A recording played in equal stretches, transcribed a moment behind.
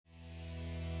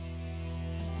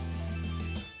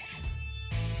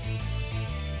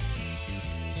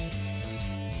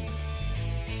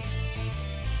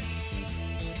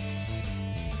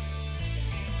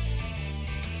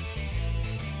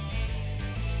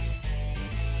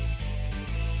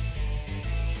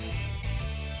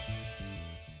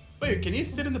Wait, can you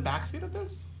sit in the back seat of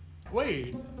this?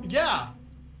 Wait, yeah.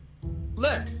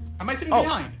 Look, am I sitting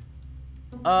behind?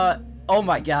 Oh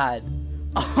my god.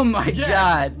 Oh my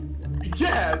god.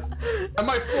 Yes. Am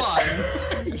I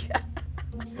flying? Yeah.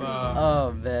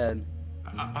 Oh man.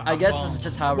 I guess this is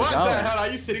just how we're going. What the hell? Are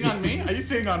you sitting on me? Are you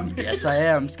sitting on me? Yes, I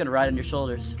am. I'm just gonna ride on your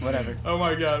shoulders. Whatever. Oh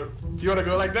my god. You wanna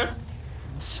go like this?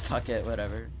 Just fuck it.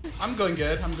 Whatever. I'm going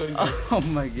good. I'm going good. Oh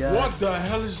my god. What the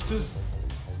hell is this?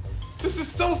 This is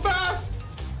so fast.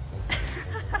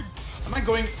 Am I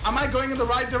going in the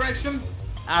right direction?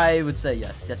 I would say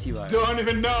yes. Yes, you are. Don't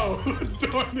even know.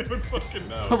 Don't even fucking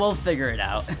know. We'll figure it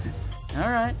out. All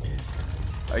right.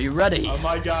 Are you ready? Oh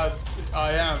my god.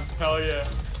 I am. Hell yeah.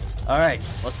 All right.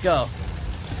 Let's go.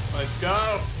 Let's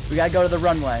go. We gotta go to the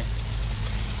runway.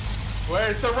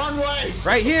 Where's the runway?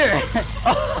 Right here.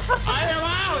 I am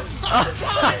out. Oh,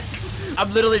 fuck.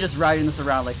 I'm literally just riding this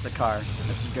around like it's a car.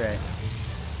 This is great.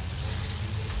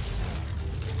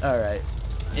 All right.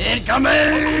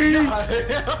 Incoming!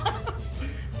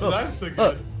 That's so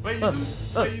good. Wait,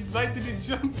 why did you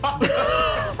jump out?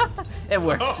 It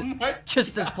worked. Oh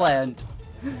just as planned.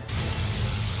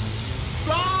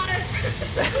 Fly!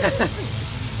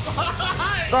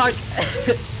 Fuck!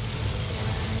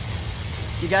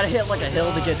 You gotta hit like a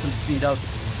hill to get some speed up.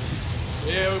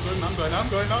 Yeah, I'm going.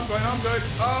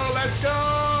 Oh, let's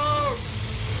go!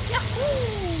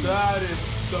 Yahoo! That is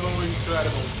so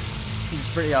incredible. He's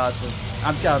pretty awesome.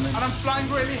 I'm coming. And I'm flying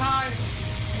really high.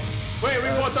 Wait, we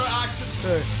both are action.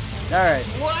 Alright.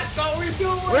 What are we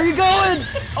doing? Where are you going?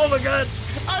 Oh my god.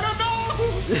 I don't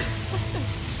know.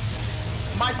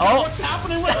 My god, what's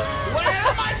happening? Where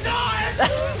am I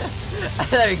going?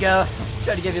 There you go.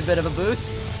 Try to give you a bit of a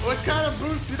boost. What kind of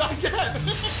boost did I get?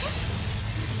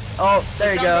 Oh,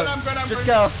 there you go. I'm good. Just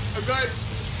go. I'm good.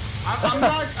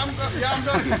 I'm good. Yeah, I'm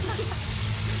good.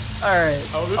 Alright.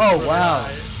 Oh, wow.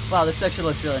 High. Wow, this section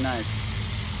looks really nice.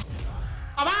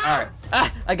 I'm out. Alright.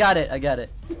 Ah, I got it.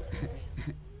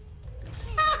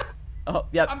 Oh,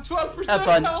 yep. I'm 12% Have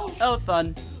fun. health. Have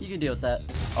fun. You can deal with that.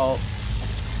 Oh.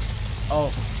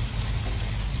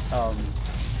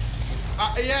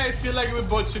 Yeah, I feel like we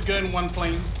both should go in one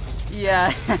plane.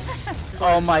 Yeah.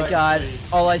 Oh my god.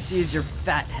 All I see is your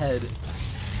fat head.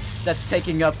 That's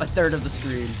taking up a third of the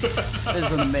screen. This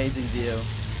is an amazing view.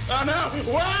 Oh no!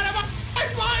 What am I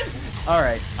flying?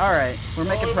 Alright. We're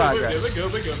making progress.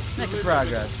 We're good. Making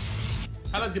progress.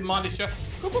 Hello, Demolisher.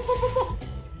 Go.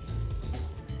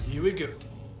 Here we go.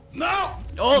 No!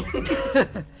 Oh!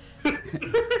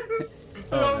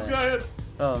 Oh, man.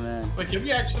 Oh man. Wait, can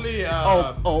we actually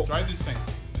try this thing?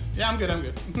 Yeah, I'm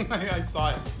good. I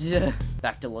saw it. Yeah.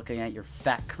 Back to looking at your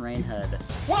fat crane head.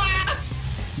 What?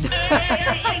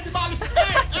 Hey, Demolisher!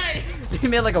 Hey! You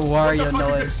made like a Wario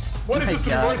noise. What is My this?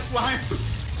 god. Reverse flying?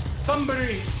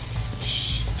 Somebody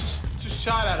just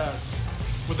shot at us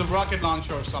with a rocket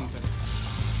launcher or something.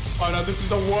 Oh no, this is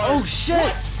the worst. Oh shit!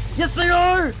 What? Yes, they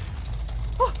are!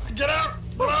 Get out!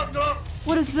 Get out!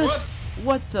 What is this?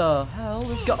 What the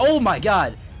hell is Oh my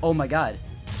god! Oh my god.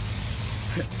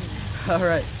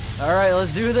 Alright,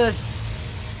 let's do this.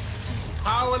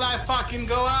 How will I fucking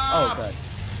go up?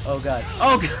 Oh god.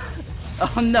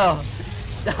 Oh no.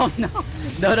 Oh no.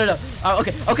 No.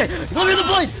 Okay. Let me in the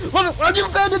plane! Why'd you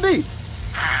abandon me?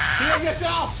 Heal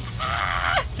yourself!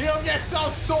 Heal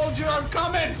yourself, soldier! I'm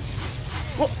coming!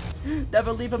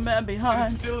 Never leave a man I'm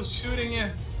behind. still shooting you.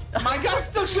 My god, I'm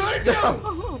still shooting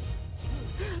you!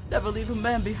 Never leave a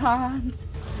man behind.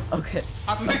 Okay.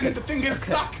 I'm making the thing get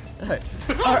stuck. Alright.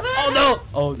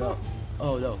 Oh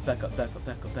no. Back up.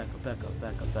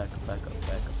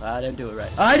 I didn't do it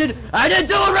right. I didn't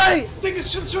do it right. This thing is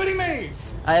shooting me.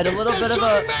 I had a little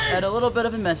bit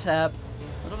of a mishap.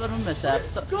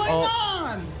 What's going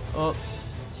on? Oh,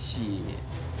 shit.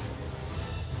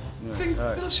 Thing's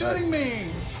still shooting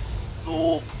me.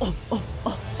 Oh.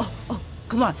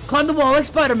 Come on, climb the wall like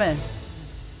Spider-Man.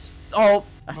 Oh,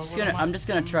 I'm just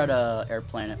gonna try to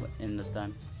airplane it in this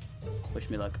time. Wish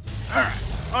me luck. All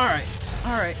right.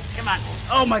 Come on.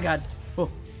 Oh my god. Oh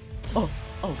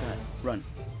god. Run.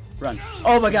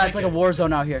 Oh my god, it's like a war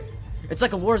zone out here.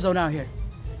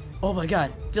 Oh my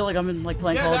god. I feel like I'm in like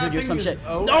playing Call of Duty or some shit.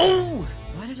 Oh. No!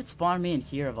 Why did it spawn me in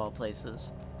here of all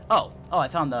places? Oh, I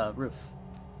found the roof.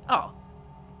 Oh.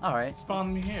 All right.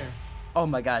 Spawn me here. Oh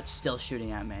my god, it's still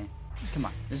shooting at me. Come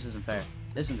on. This isn't fair.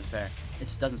 It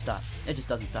just doesn't stop. It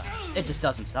doesn't stop. It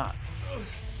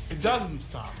doesn't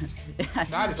stop.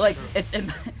 That is like true. it's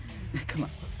in Come on.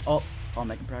 Oh,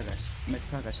 making progress.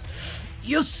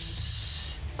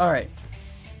 Yes. All right.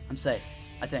 I'm safe,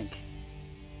 I think.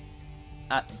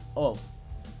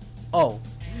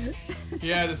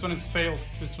 Yeah, this one is failed.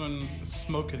 This one is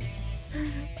smoking.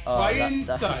 Oh, Right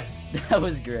inside. That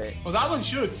was great. Oh, that one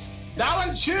shoots. That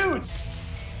one shoots.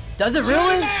 Does it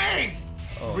really?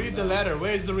 Oh, Read the letter.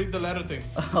 Where's the read the letter thing?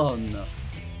 Oh no.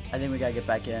 I think we gotta get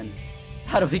back in.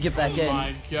 How do we get back in? Oh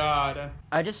my god.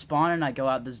 I just spawn and I go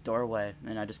out this doorway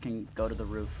and I just can go to the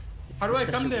roof. How do I It's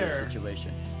such come a weird there?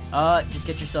 Situation. Just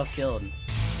get yourself killed.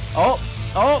 Oh!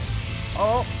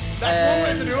 That's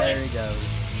one way to do it. There he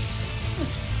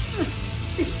goes.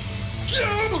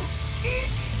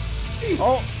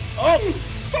 Oh!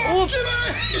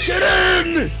 Get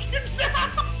in!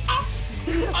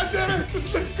 I did it!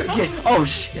 Let's go! Oh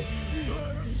shit!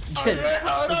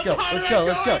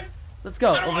 Let's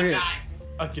go over here.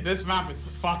 Okay, this map is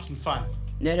fucking fun.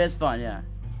 It is fun, yeah.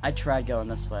 I tried going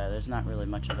this way. There's not really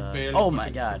much of a. Barely Oh my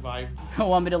fucking god! survived.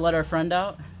 Want me to let our friend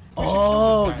out? We should kill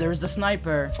Oh, this guy. there's the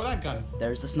sniper. For that gun.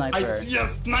 There's the I sniper. see a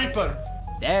sniper.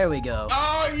 There we go.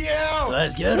 Oh yeah!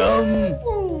 Let's get him.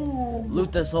 Ooh.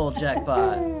 Loot this whole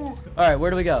jackpot. All right, where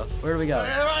do we go? Where do we go? All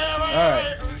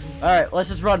right. All right, let's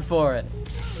just run for it.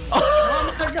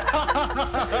 Oh my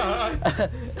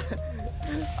god!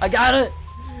 I got it.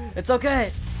 It's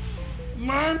okay.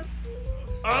 Man,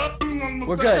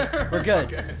 We're good. We're good.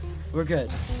 Okay. We're good.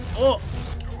 Oh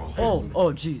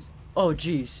jeez. Oh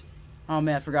jeez. Oh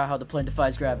man, I forgot how the plane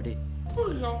defies gravity.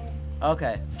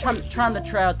 Okay, try to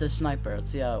try out this sniper.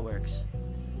 Let's see how it works.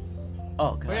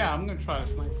 Oh god. Oh yeah, I'm gonna try a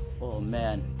sniper. Oh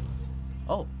man.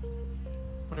 Oh.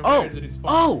 Where Oh. did he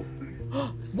spawn? Oh.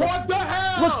 What the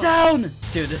hell? Look down,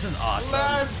 dude. This is awesome.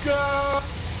 Let's go.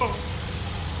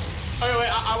 Oh wait,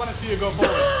 I want to see you go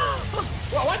forward.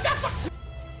 What the fuck?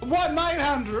 What Night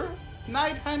Hunter?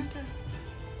 Night Hunter.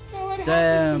 What happened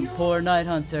Damn, to you? poor Night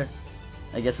Hunter.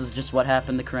 I guess it's just what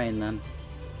happened to Crane then.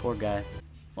 Poor guy.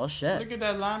 Well, shit. Look at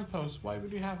that lamppost. Why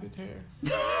would you have it here?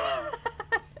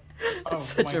 It's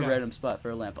such my a God. random spot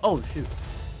for a lamp. Oh shoot.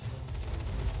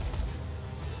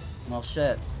 Well,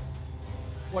 shit.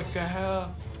 What the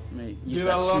hell? Let me use Dude,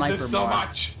 that I love sniper this so more.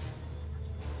 much.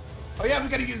 Oh yeah, we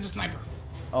gotta use the sniper.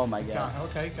 Oh my god. God,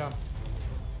 okay, go.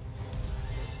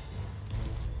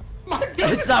 My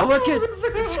God, It's not working. so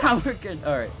It's not working.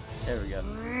 All right, there we go.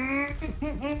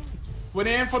 When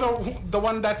you aim for the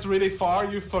one that's really far,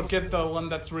 you forget the one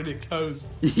that's really close.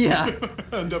 Yeah.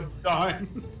 End up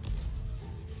dying.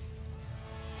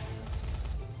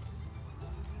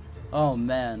 Oh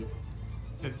man.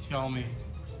 Tell me.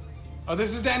 Oh,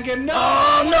 this is Dan again. No!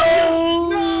 Oh no!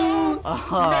 No!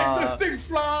 Oh. Make this thing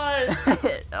fly!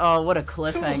 Oh, what a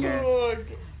cliffhanger. Look.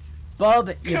 Bub,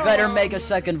 you Come better on, make a man.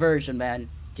 second version, man.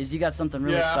 Because you got something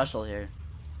really Yeah. special here.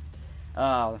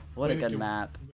 Oh, what a We good do. map.